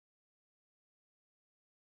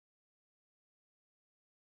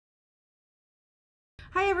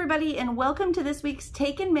Hi everybody, and welcome to this week's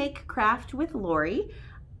Take and Make Craft with Lori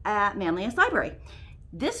at Manlius Library.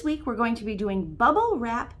 This week we're going to be doing bubble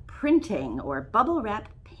wrap printing or bubble wrap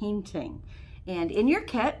painting. And in your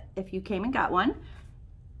kit, if you came and got one,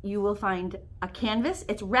 you will find a canvas.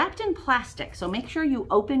 It's wrapped in plastic, so make sure you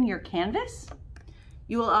open your canvas.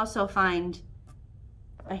 You will also find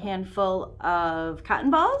a handful of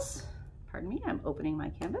cotton balls. Pardon me, I'm opening my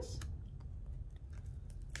canvas.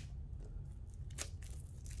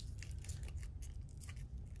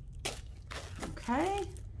 Okay.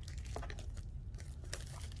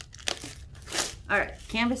 All right,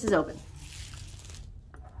 canvas is open.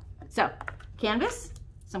 So, canvas,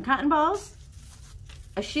 some cotton balls,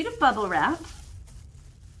 a sheet of bubble wrap,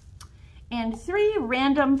 and 3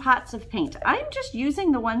 random pots of paint. I'm just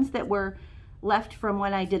using the ones that were left from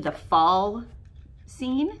when I did the fall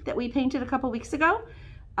scene that we painted a couple weeks ago.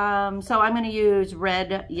 So I'm going to use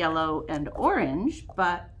red, yellow, and orange,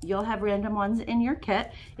 but you'll have random ones in your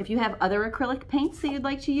kit. If you have other acrylic paints that you'd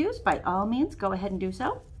like to use, by all means, go ahead and do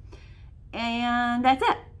so. And that's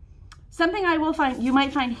it. Something you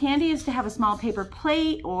might find handy is to have a small paper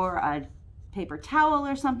plate or a paper towel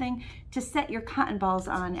or something to set your cotton balls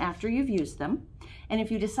on after you've used them. And if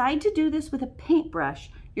you decide to do this with a paintbrush,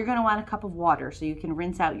 you're going to want a cup of water so you can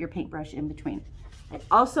rinse out your paintbrush in between. I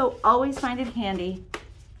also always find it handy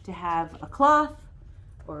to have a cloth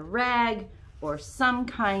or a rag or some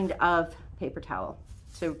kind of paper towel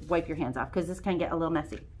to wipe your hands off, because this can get a little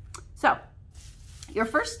messy. So your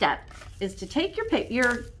first step is to take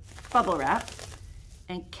your bubble wrap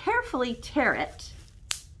and carefully tear it.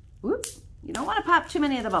 Whoops, you don't want to pop too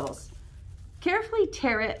many of the bubbles. Carefully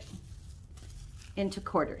tear it into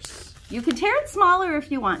quarters. You can tear it smaller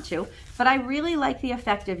if you want to, but I really like the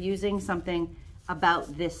effect of using something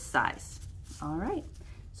about this size. All right.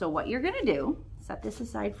 So what you're gonna do, set this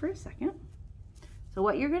aside for a second. So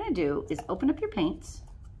what you're gonna do is open up your paints,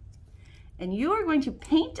 and you are going to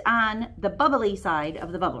paint on the bubbly side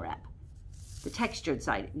of the bubble wrap, the textured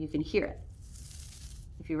side. You can hear it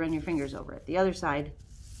if you run your fingers over it. The other side,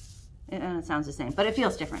 it sounds the same, but it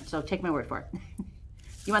feels different, so take my word for it.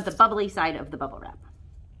 You want the bubbly side of the bubble wrap.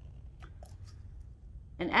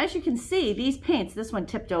 And as you can see, these paints, this one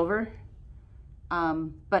tipped over,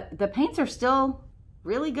 but the paints are still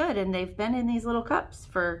really good, and they've been in these little cups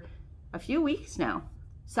for a few weeks now.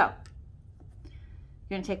 So you're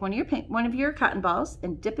going to take one of your cotton balls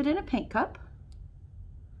and dip it in a paint cup,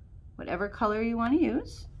 whatever color you want to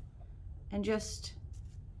use, and just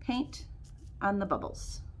paint on the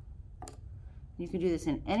bubbles. You can do this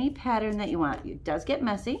in any pattern that you want. It does get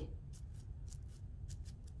messy.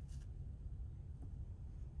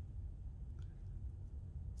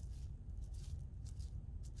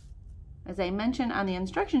 As I mentioned on the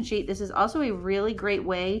instruction sheet, this is also a really great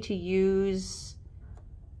way to use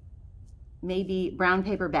maybe brown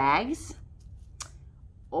paper bags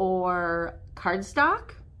or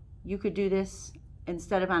cardstock. You could do this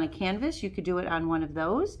instead of on a canvas. You could do it on one of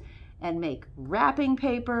those and make wrapping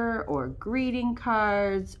paper or greeting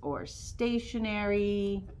cards or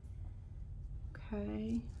stationery.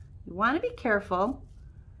 Okay, you want to be careful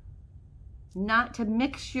not to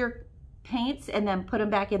mix your paints and then put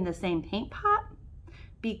them back in the same paint pot,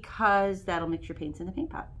 because that'll mix your paints in the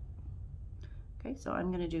paint pot. Okay, so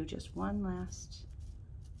I'm going to do just one last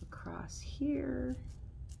across here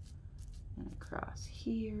and across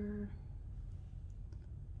here.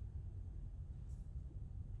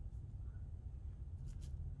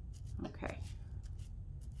 Okay,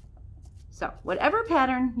 so whatever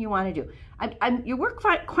pattern you want to do, you work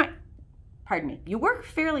you work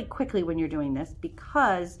fairly quickly when you're doing this,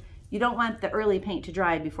 because you don't want the early paint to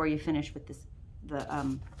dry before you finish with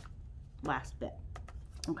the last bit.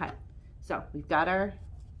 Okay, so we've got our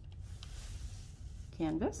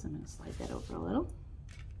canvas. I'm going to slide that over a little.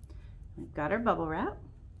 We've got our bubble wrap.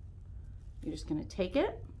 You're just going to take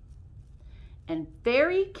it and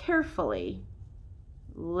very carefully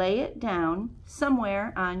lay it down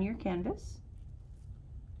somewhere on your canvas,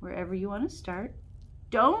 wherever you want to start.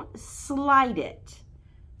 Don't slide it,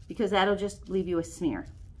 because that'll just leave you a smear.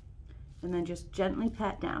 And then just gently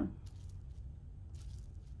pat down.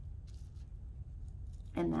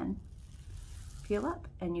 And then peel up,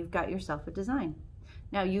 and you've got yourself a design.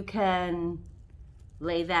 Now you can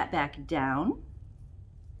lay that back down.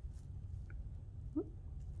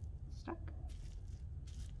 Stuck.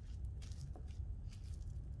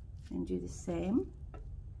 And do the same.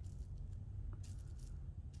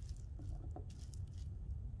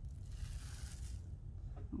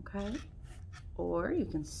 Okay. Or you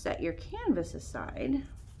can set your canvas aside.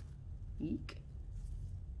 Eek.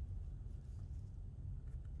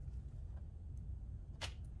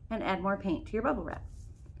 and add more paint to your bubble wrap.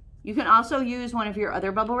 You can also use one of your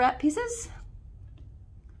other bubble wrap pieces.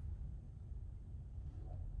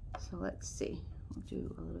 So let's see, we'll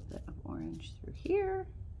do a little bit of orange through here.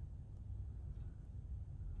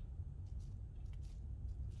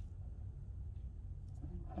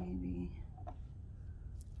 And maybe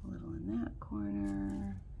a little in that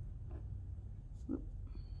corner. Whoop.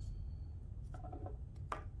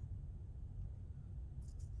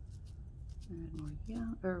 Add more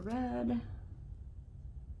yellow or red.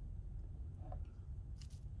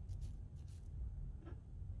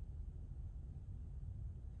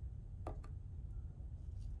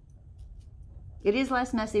 It is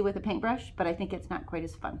less messy with a paintbrush, but I think it's not quite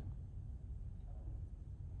as fun.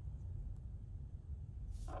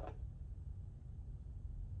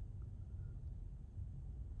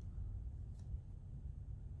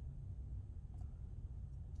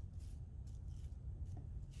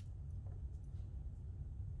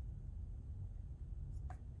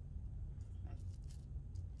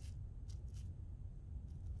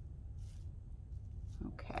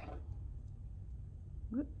 Okay.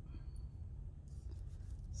 Whoop.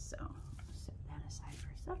 So set that aside for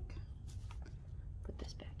a sec. Put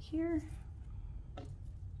this back here.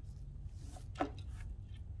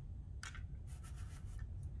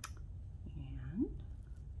 And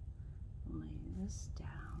lay this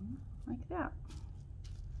down like that.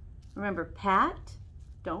 Remember, pat,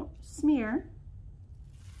 don't smear.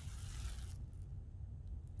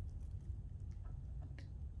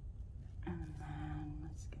 And then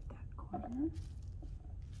let's get that corner.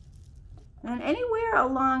 And anywhere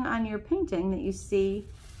along on your painting that you see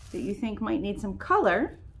that you think might need some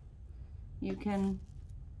color, you can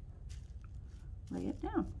lay it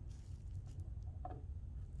down.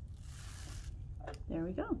 There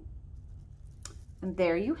we go. And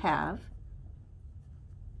there you have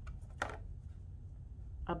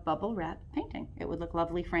a bubble wrap painting. It would look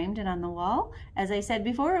lovely framed and on the wall. As I said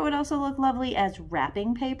before, it would also look lovely as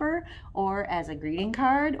wrapping paper or as a greeting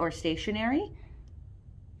card or stationery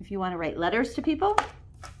if you want to write letters to people.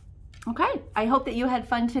 Okay, I hope that you had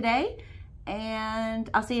fun today, and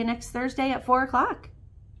I'll see you next Thursday at 4 o'clock.